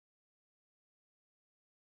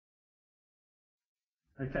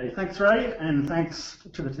Okay, thanks Ray, and thanks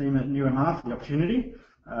to the team at NewMR for the opportunity.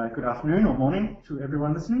 Good afternoon or morning to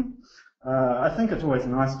everyone listening. I think it's always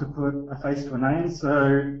nice to put a face to a name,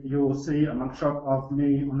 so you'll see a mugshot of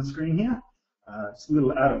me on the screen here. It's a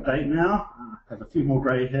little out of date now. I have a few more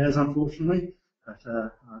grey hairs, unfortunately, but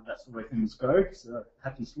that's the way things go, so it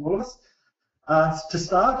happens to all of us. To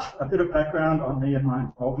start, a bit of background on me and my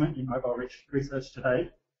involvement in mobile research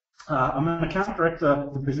today. I'm an account director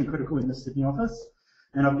with Vision Critical in the Sydney office,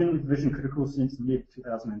 and I've been with Vision Critical since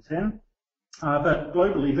mid-2010. But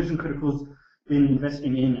globally, Vision Critical's been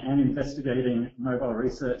investing in and investigating mobile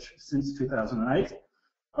research since 2008,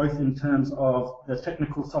 both in terms of the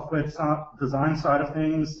technical software design side of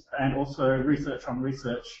things and also research on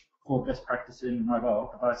research for best practice in mobile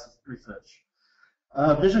devices research.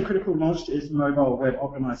 Vision Critical launched its mobile web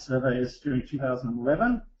optimized surveys during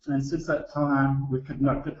 2011, and since that time we've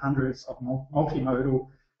conducted hundreds of multimodal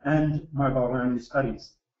and mobile-only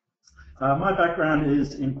studies. My background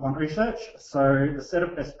is in quant research, so the set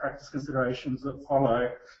of best practice considerations that follow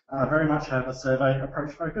very much have a survey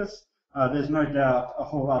approach focus. There's no doubt a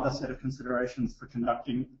whole other set of considerations for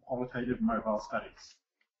conducting qualitative mobile studies.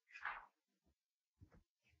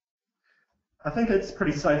 I think it's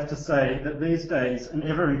pretty safe to say that these days an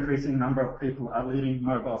ever-increasing number of people are leading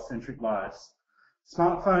mobile-centric lives.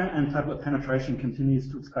 Smartphone and tablet penetration continues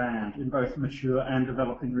to expand in both mature and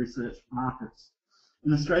developing research markets.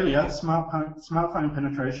 In Australia, smartphone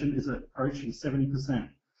penetration is approaching 70%,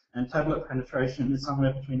 and tablet penetration is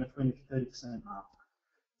somewhere between the 20 to 30% mark.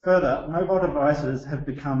 Further, mobile devices have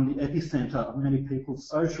become the epicenter of many people's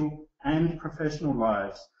social and professional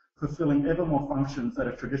lives, fulfilling ever more functions that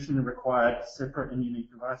have traditionally required separate and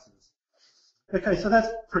unique devices. Okay, so that's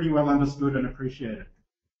pretty well understood and appreciated.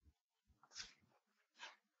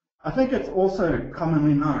 I think it's also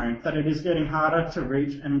commonly known that it is getting harder to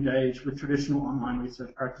reach and engage with traditional online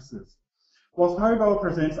research practices. Whilst mobile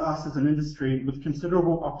presents us as an industry with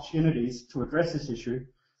considerable opportunities to address this issue,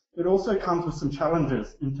 it also comes with some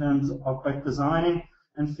challenges in terms of both designing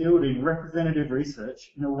and fielding representative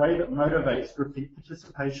research in a way that motivates repeat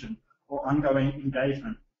participation or ongoing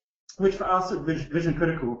engagement, which for us at Vision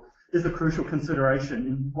Critical is a crucial consideration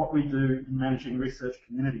in what we do in managing research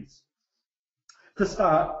communities. To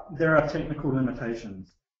start, there are technical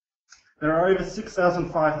limitations. There are over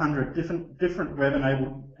 6,500 different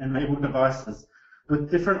web-enabled devices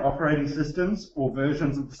with different operating systems or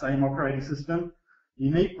versions of the same operating system,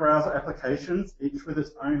 unique browser applications, each with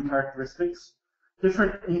its own characteristics,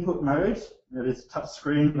 different input modes, that is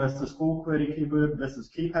touchscreen versus full QWERTY keyboard versus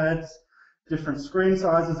keypads, different screen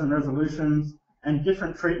sizes and resolutions, and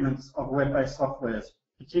different treatments of web-based softwares,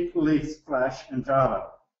 particularly Flash and Java.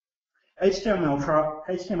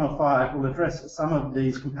 HTML5 will address some of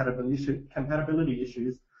these compatibility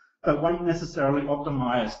issues, but won't necessarily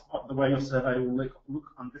optimize the way your survey will look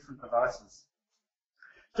on different devices.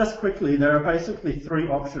 Just quickly, there are basically three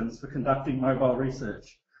options for conducting mobile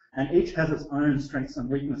research, and each has its own strengths and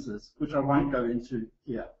weaknesses, which I won't go into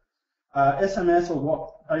here. SMS or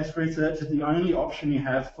WAP-based research is the only option you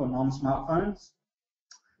have for non-smartphones.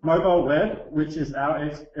 Mobile web, which is our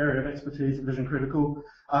area of expertise at Vision Critical,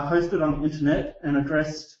 are hosted on the internet and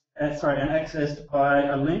accessed by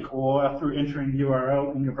a link or through entering the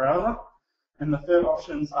URL in your browser. And the third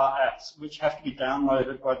options are apps, which have to be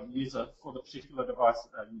downloaded by the user for the particular device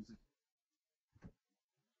that they're using.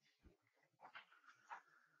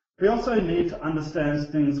 We also need to understand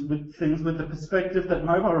things with the perspective that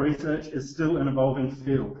mobile research is still an evolving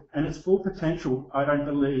field, and its full potential, I don't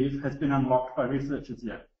believe, has been unlocked by researchers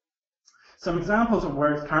yet. Some examples of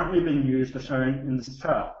where it's currently being used are shown in this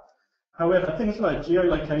chart. However, things like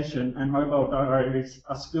geolocation and mobile diaries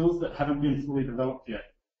are skills that haven't been fully developed yet.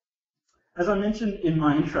 As I mentioned in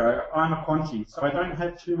my intro, I'm a quantie, so I don't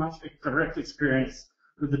have too much direct experience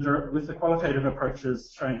with the qualitative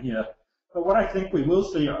approaches shown here. But what I think we will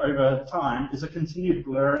see over time is a continued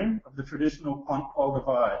blurring of the traditional quant-qual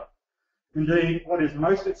divide. Indeed, what is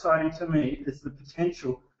most exciting to me is the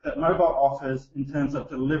potential that mobile offers in terms of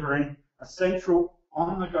delivering a central,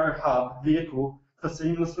 on-the-go hub vehicle for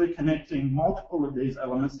seamlessly connecting multiple of these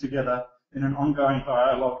elements together in an ongoing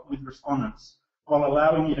dialogue with respondents, while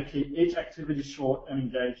allowing you to keep each activity short and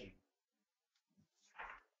engaging.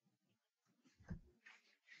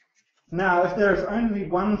 Now, if there is only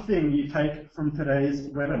one thing you take from today's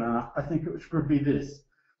webinar, I think it should be this,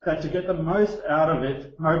 that to get the most out of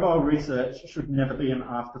it, mobile research should never be an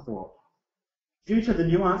afterthought. Due to the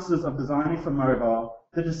nuances of designing for mobile,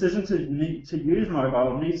 the decision to use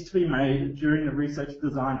mobile needs to be made during the research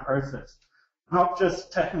design process, not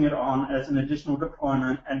just tacking it on as an additional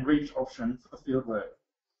deployment and reach option for fieldwork.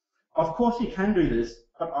 Of course you can do this,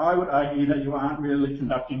 but I would argue that you aren't really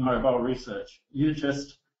conducting mobile research. You're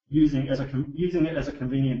just using it as a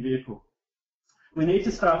convenient vehicle. We need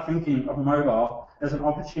to start thinking of mobile as an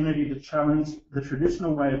opportunity to challenge the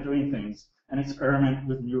traditional way of doing things and experiment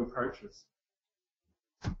with new approaches.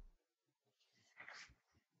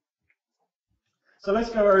 So let's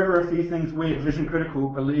go over a few things we at Vision Critical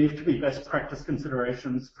believe to be best practice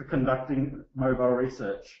considerations for conducting mobile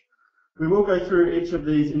research. We will go through each of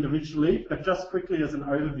these individually, but just quickly as an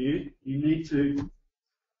overview, you need to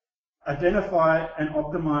identify and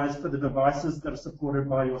optimize for the devices that are supported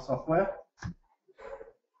by your software.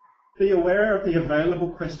 Be aware of the available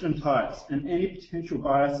question types and any potential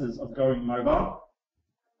biases of going mobile.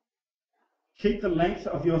 Keep the length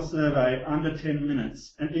of your survey under 10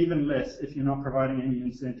 minutes, and even less if you're not providing any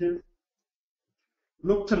incentive.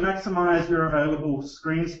 Look to maximize your available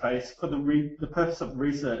screen space for the purpose of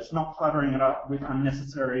research, not cluttering it up with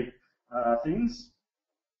unnecessary things.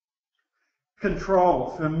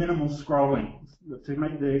 Control for minimal scrolling to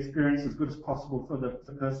make the experience as good as possible for the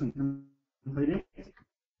person completing.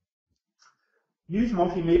 Use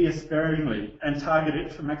multimedia sparingly and target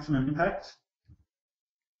it for maximum impact.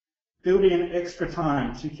 Build in extra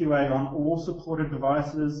time to QA on all supported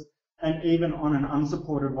devices and even on an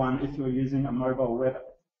unsupported one if you're using a mobile web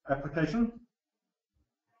application.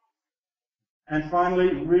 And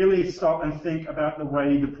finally, really stop and think about the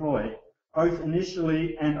way you deploy, both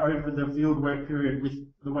initially and over the field work period with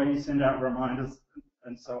the way you send out reminders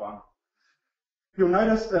and so on. You'll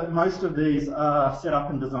notice that most of these are set up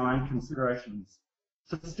and design considerations.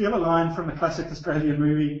 To steal a line from the classic Australian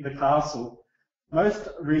movie, The Castle, most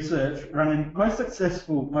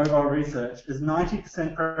successful mobile research is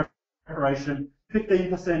 90% preparation,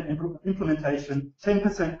 15% implementation,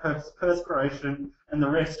 10% perspiration, and the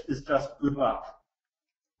rest is just good luck.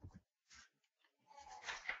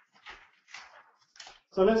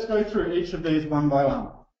 So let's go through each of these one by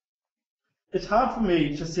one. It's hard for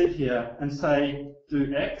me to sit here and say,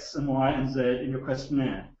 do X and Y and Z in your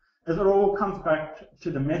questionnaire, as it all comes back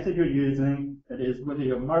to the method you're using, that is, whether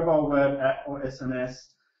you're mobile, web, app, or SMS,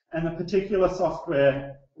 and the particular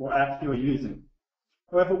software or app you're using.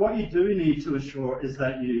 However, what you do need to assure is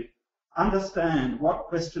that you understand what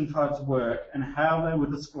question types work and how they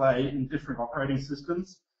will display in different operating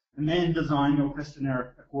systems, and then design your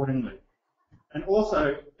questionnaire accordingly. And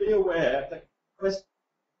also, be aware that question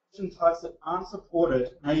types that aren't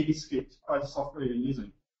supported may be skipped by the software you're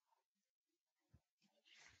using.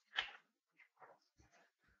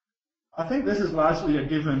 I think this is largely a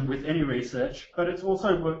given with any research, but it's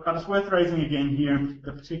worth raising again here in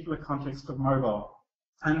the particular context of mobile.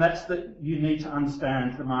 And that's that you need to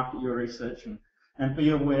understand the market you're researching and be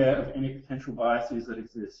aware of any potential biases that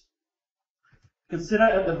exist. Consider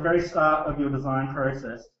at the very start of your design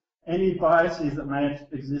process any biases that may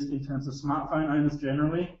exist in terms of smartphone owners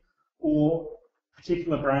generally, or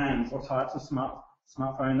particular brands or types of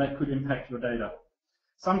smartphone that could impact your data.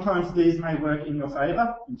 Sometimes these may work in your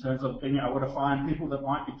favour in terms of being able to find people that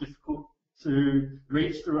might be difficult to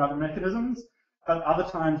reach through other mechanisms, but other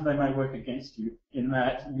times they may work against you in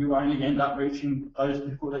that you only end up reaching those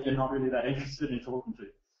people that you're not really that interested in talking to.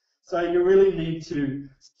 So you really need to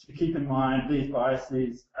keep in mind these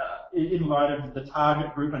biases in light of the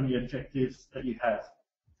target group and the objectives that you have.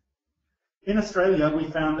 In Australia, we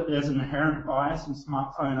found that there's an inherent bias in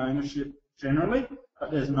smartphone ownership generally, but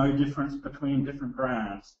there's no difference between different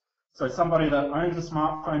brands. So somebody that owns a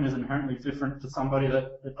smartphone is inherently different to somebody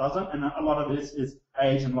that doesn't, and a lot of this is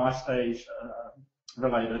age and life stage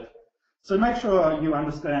related. So make sure you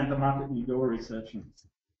understand the market you're researching.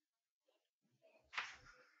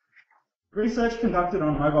 Research conducted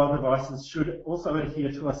on mobile devices should also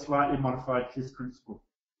adhere to a slightly modified KISS principle.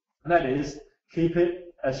 That is, keep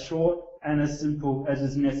it as short and as simple as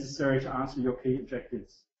is necessary to answer your key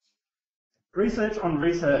objectives. Research on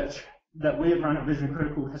research that we have run at Vision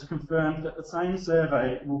Critical has confirmed that the same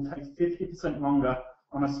survey will take 50% longer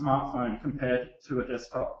on a smartphone compared to a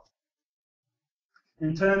desktop.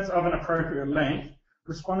 In terms of an appropriate length,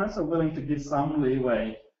 respondents are willing to give some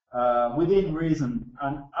leeway within reason,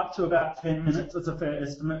 up to about 10 minutes is a fair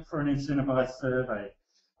estimate for an incentivized survey.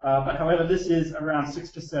 But however, this is around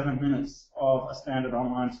 6 to 7 minutes of a standard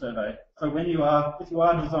online survey. So if you are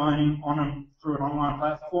designing through an online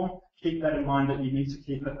platform, keep that in mind that you need to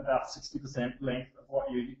keep it about 60% length of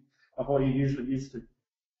what you're usually used to.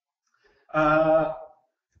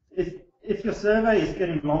 If your survey is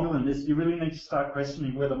getting longer than this, you really need to start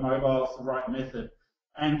questioning whether mobile is the right method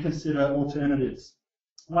and consider alternatives.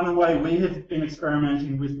 One way we have been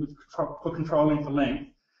experimenting with for controlling for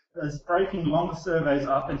length as breaking longer surveys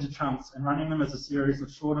up into chunks and running them as a series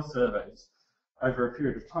of shorter surveys over a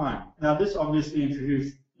period of time. Now, this obviously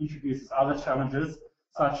introduces other challenges,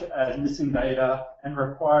 such as missing data and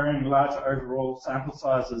requiring larger overall sample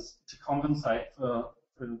sizes to compensate for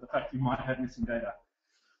the fact you might have missing data.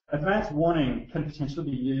 Advanced warning can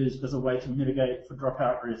potentially be used as a way to mitigate for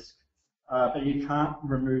dropout risk, but you can't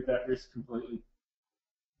remove that risk completely.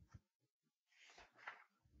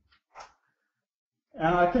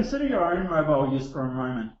 Consider your own mobile use for a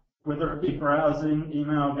moment, whether it be browsing,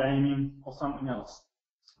 email, gaming, or something else.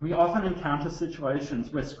 We often encounter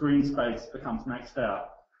situations where screen space becomes maxed out.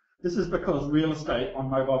 This is because real estate on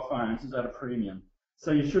mobile phones is at a premium,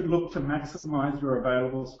 so you should look to maximize your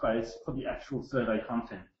available space for the actual survey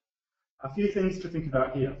content. A few things to think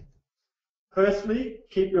about here. Firstly,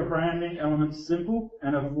 keep your branding elements simple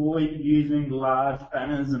and avoid using large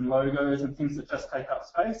banners and logos and things that just take up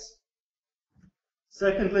space.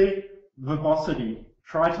 Secondly, verbosity.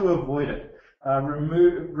 Try to avoid it.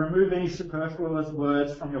 Remove any superfluous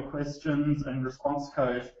words from your questions and response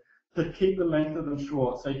codes to keep the length of them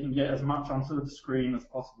short so you can get as much onto the screen as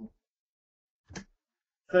possible.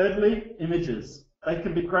 Thirdly, images. They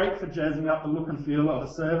can be great for jazzing up the look and feel of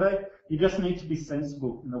a survey. You just need to be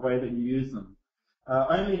sensible in the way that you use them.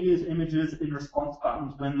 Only use images in response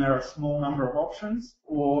buttons when there are a small number of options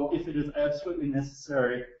or if it is absolutely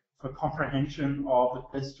necessary for comprehension of the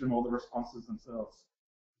question or the responses themselves.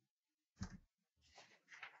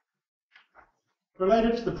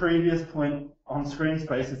 Related to the previous point on screen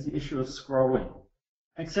space is the issue of scrolling.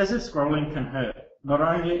 Excessive scrolling can hurt, not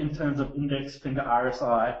only in terms of index finger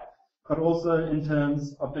RSI, but also in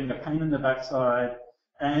terms of being a pain in the backside,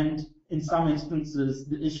 and in some instances,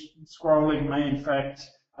 the scrolling may in fact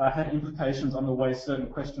have implications on the way certain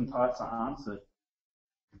question types are answered.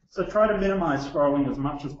 So try to minimize scrolling as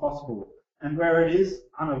much as possible, and where it is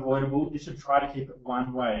unavoidable, you should try to keep it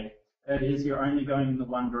one way. That is, you're only going in the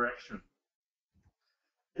one direction.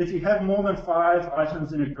 If you have more than 5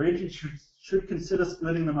 items in a grid, you should consider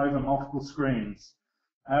splitting them over multiple screens.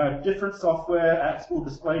 Different software apps will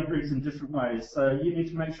display grids in different ways, so you need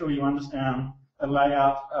to make sure you understand the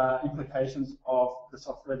layout implications of the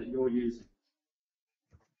software that you're using.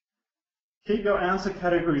 Keep your answer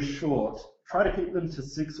categories short. Try to keep them to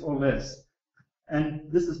 6 or less. And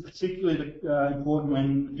this is particularly important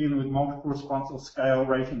when dealing with multiple response or scale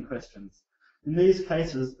rating questions. In these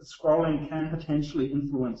cases, scrolling can potentially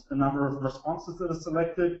influence the number of responses that are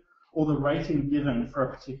selected or the rating given for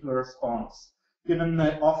a particular response, given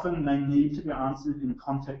that often they need to be answered in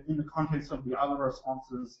the context of the other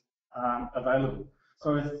responses available.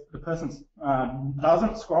 So if the person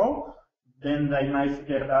doesn't scroll, then they may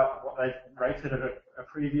forget about what they've rated at a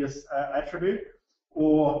previous attribute,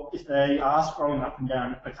 or if they are scrolling up and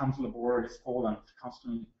down, it becomes laborious for them to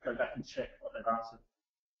constantly go back and check what they've answered.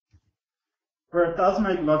 Where it does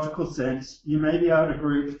make logical sense, you may be able to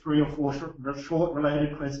group 3 or 4 short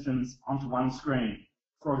related questions onto one screen.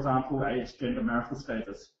 For example, age, gender, marital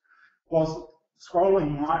status. Whilst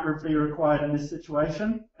scrolling might be required in this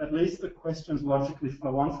situation, at least the questions logically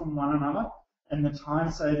flow on from one another, and the time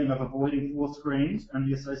saving of avoiding 4 screens and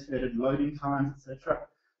the associated loading times, etc.,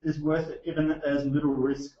 is worth it given that there's little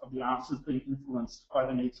risk of the answers being influenced by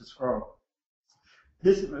the need to scroll.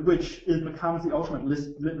 This, which becomes the ultimate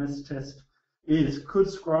litmus test, is could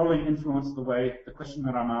scrolling influence the way the question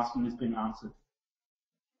that I'm asking is being answered?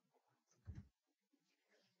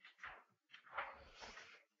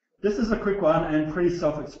 This is a quick one and pretty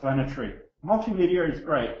self-explanatory. Multimedia is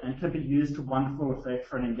great and can be used to wonderful effect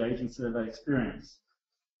for an engaging survey experience.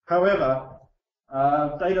 However,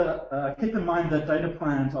 keep in mind that data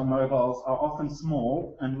plans on mobiles are often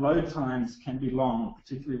small and load times can be long,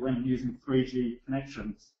 particularly when using 3G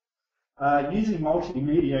connections. Using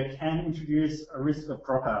multimedia can introduce a risk of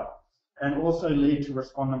dropout and also lead to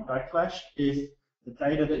respondent backlash if the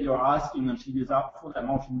data that you're asking them to use up for that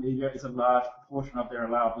multimedia is a large proportion of their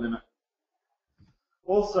allowed limit.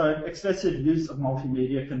 Also, excessive use of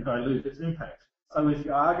multimedia can dilute its impact. So if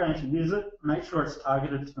you are going to use it, make sure it's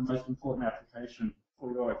targeted to the most important application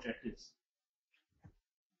for your objectives.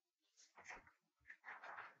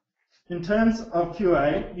 In terms of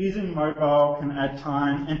QA, using mobile can add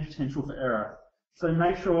time and potential for error. So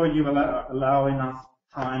make sure you allow enough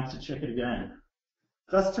time to check it again.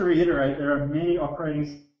 Just to reiterate, there are many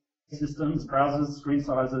operating systems, browsers, screen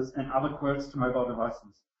sizes, and other quirks to mobile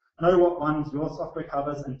devices. Know what ones your software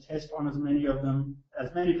covers and test on as many of them,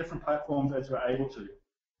 as many different platforms as you're able to.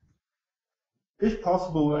 If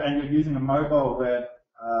possible, and you're using a mobile web,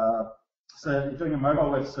 so you're doing a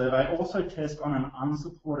mobile web survey, also test on an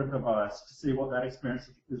unsupported device to see what that experience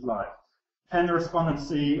is like. Can the respondents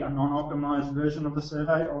see a non-optimized version of the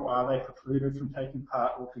survey, or are they precluded from taking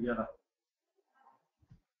part altogether?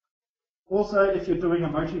 Also, if you're doing a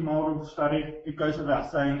multimodal study, it goes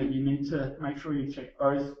without saying that you need to make sure you check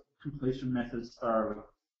both completion methods thoroughly.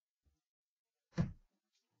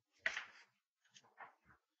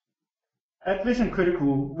 At Vision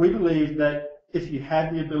Critical, we believe that if you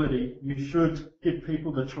have the ability, you should give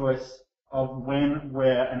people the choice of when,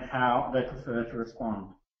 where, and how they prefer to respond.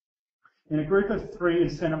 In a group of 3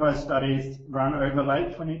 incentivised studies run over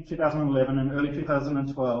late 2011 and early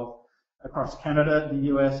 2012 across Canada, the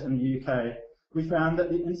US, and the UK, we found that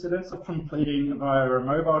the incidence of completing via a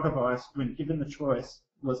mobile device when given the choice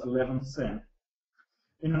was 11%.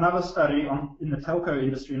 In another study in the telco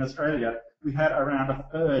industry in Australia, we had around a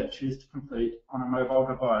third choose to complete on a mobile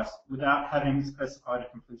device without having specified a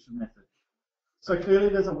completion method. So clearly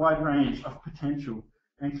there's a wide range of potential,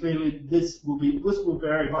 and clearly this will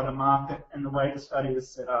vary by the market and the way the study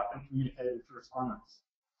is set up and communicated to respondents.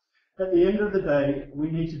 At the end of the day, we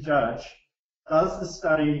need to judge, does the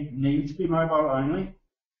study need to be mobile only?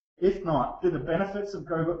 If not, do the benefits of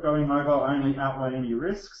going mobile only outweigh any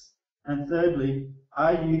risks? And thirdly,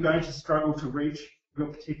 are you going to struggle to reach your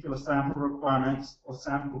particular sample requirements or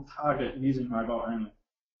sample target using mobile only?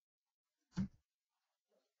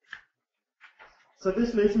 So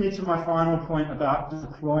this leads me to my final point about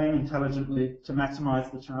deploying intelligently to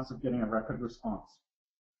maximize the chance of getting a rapid response.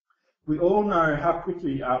 We all know how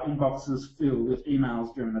quickly our inboxes fill with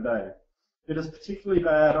emails during the day. It is particularly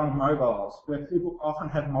bad on mobiles, where people often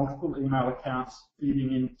have multiple email accounts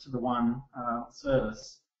feeding into the one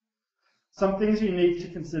service. Some things you need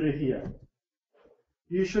to consider here.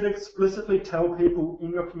 You should explicitly tell people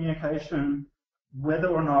in your communication whether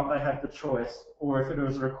or not they have the choice, or if it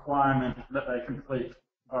is a requirement that they complete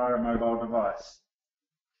via a mobile device.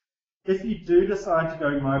 If you do decide to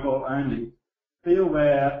go mobile only, be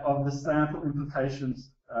aware of the sample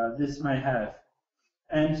implications this may have,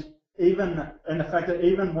 and the fact that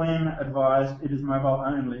even when advised it is mobile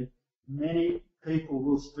only, many people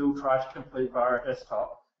will still try to complete via a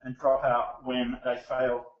desktop and drop out when they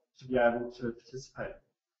fail to be able to participate.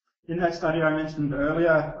 In that study I mentioned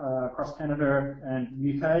earlier, across Canada and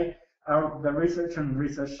UK, the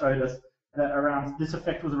research showed us that this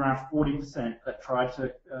effect was around 40% that tried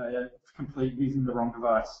to complete using the wrong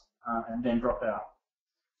device and then dropped out.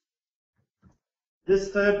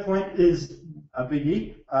 This third point is a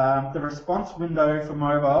biggie. The response window for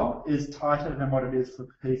mobile is tighter than what it is for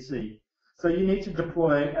PC. So you need to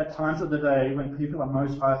deploy at times of the day when people are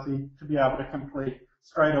most likely to be able to complete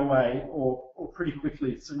straight away or pretty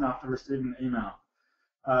quickly soon after receiving the email.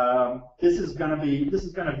 This is going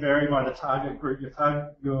to vary by the target group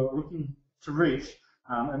you're looking to reach.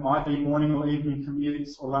 It might be morning or evening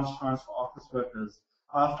commutes or lunchtimes for office workers,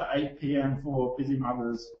 after 8 p.m. for busy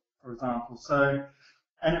mothers, for example.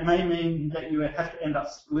 And it may mean that you have to end up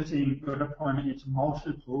splitting your deployment into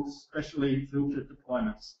multiple, specially filtered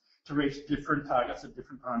deployments to reach different targets at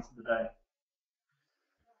different times of the day.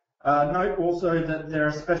 Note also that there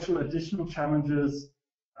are special additional challenges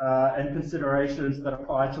and considerations that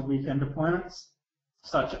apply to weekend deployments,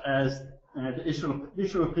 such as the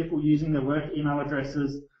issue of people using their work email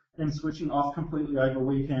addresses, then switching off completely over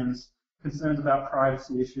weekends, concerns about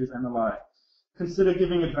privacy issues and the like. Consider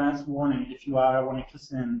giving advance warning if you are wanting to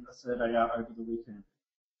send a survey out over the weekend.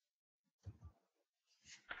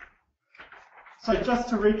 So just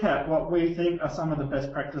to recap what we think are some of the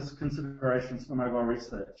best practice considerations for mobile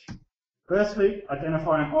research. Firstly,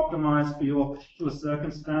 identify and optimize for your particular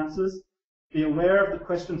circumstances. Be aware of the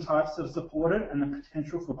question types that are supported and the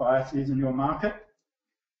potential for biases in your market.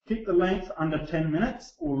 Keep the length under 10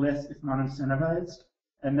 minutes or less if not incentivized,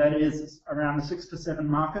 and that is around the 6 to 7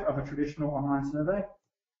 market of a traditional online survey.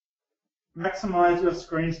 Maximize your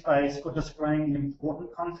screen space for displaying the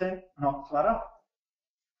important content, not clutter.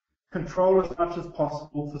 Control as much as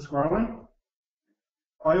possible for scrolling.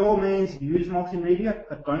 By all means, use multimedia,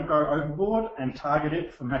 but don't go overboard and target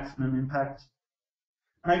it for maximum impact.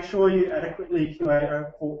 Make sure you adequately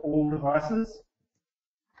QA for all devices.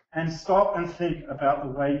 And stop and think about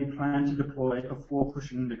the way you plan to deploy before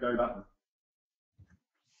pushing the go button.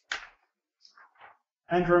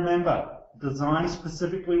 And remember, design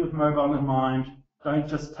specifically with mobile in mind. Don't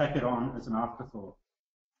just tack it on as an afterthought.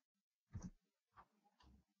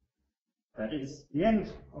 That is the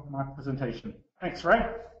end of my presentation. Thanks, Ray.